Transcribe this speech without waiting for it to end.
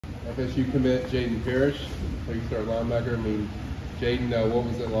FSU commit Jayden Parrish, three-star linebacker. I mean, Jayden, what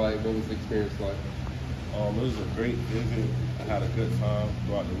was it like? What was the experience like? It was a great visit. I had a good time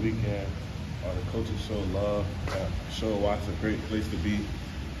throughout the weekend. The coaches showed love. Showed why it's a great place to be.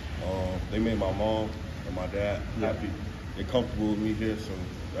 They made my mom and my dad happy. They're comfortable with me here, so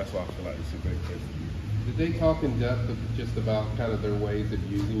that's why I feel like it's a great place to be. Did they talk in depth just about kind of their ways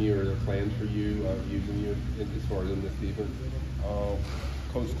of using you or their plans for you, using you as far as in this season?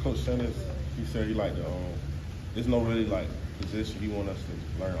 Coach Sanders, he said he liked there's no really like position. He want us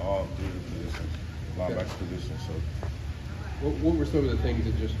to learn all three of the positions, linebacker position. So, what were some of the things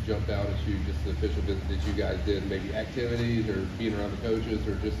that just jumped out at you, just the official visit that you guys did? Maybe activities or being around the coaches,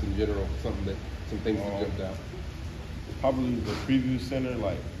 or just in general some things that jumped out? Probably the preview center,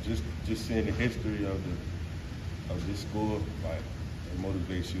 like just seeing the history of this school, like it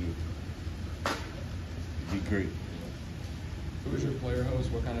motivates you to be great. Who was your player host?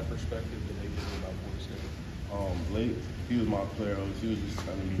 What kind of perspective did they give you about Florida State? Blake, he was my player host. He was just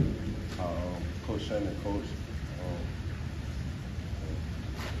telling me how Coach Shannon coached.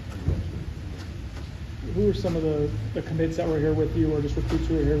 Who are some of the commits that were here with you, or just recruits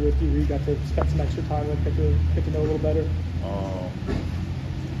who were here with you, who you got to spend some extra time with, get to know a little better?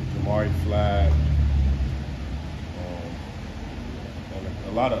 Jamari Flag, and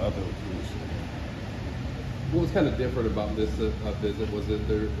a lot of other recruits. What was kind of different about this visit? Was it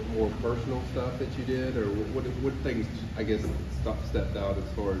there more personal stuff that you did, or what things, I guess, stepped out as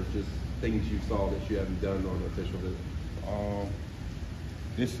far as just things you saw that you hadn't done on an official visit?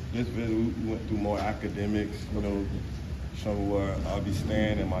 This visit, we went through more academics, you know, showing where I'll be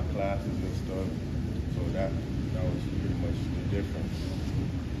staying in my classes and stuff. So that was pretty much the difference.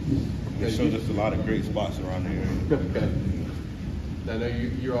 It showed us a lot of great spots around the area. Okay. I know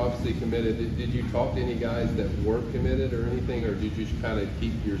you're obviously committed. Did you talk to any guys that weren't committed or anything, or did you just kind of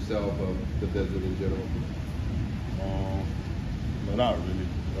keep yourself of the visit in general? No, not really.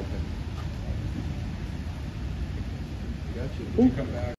 Okay. Got you. Did you come back?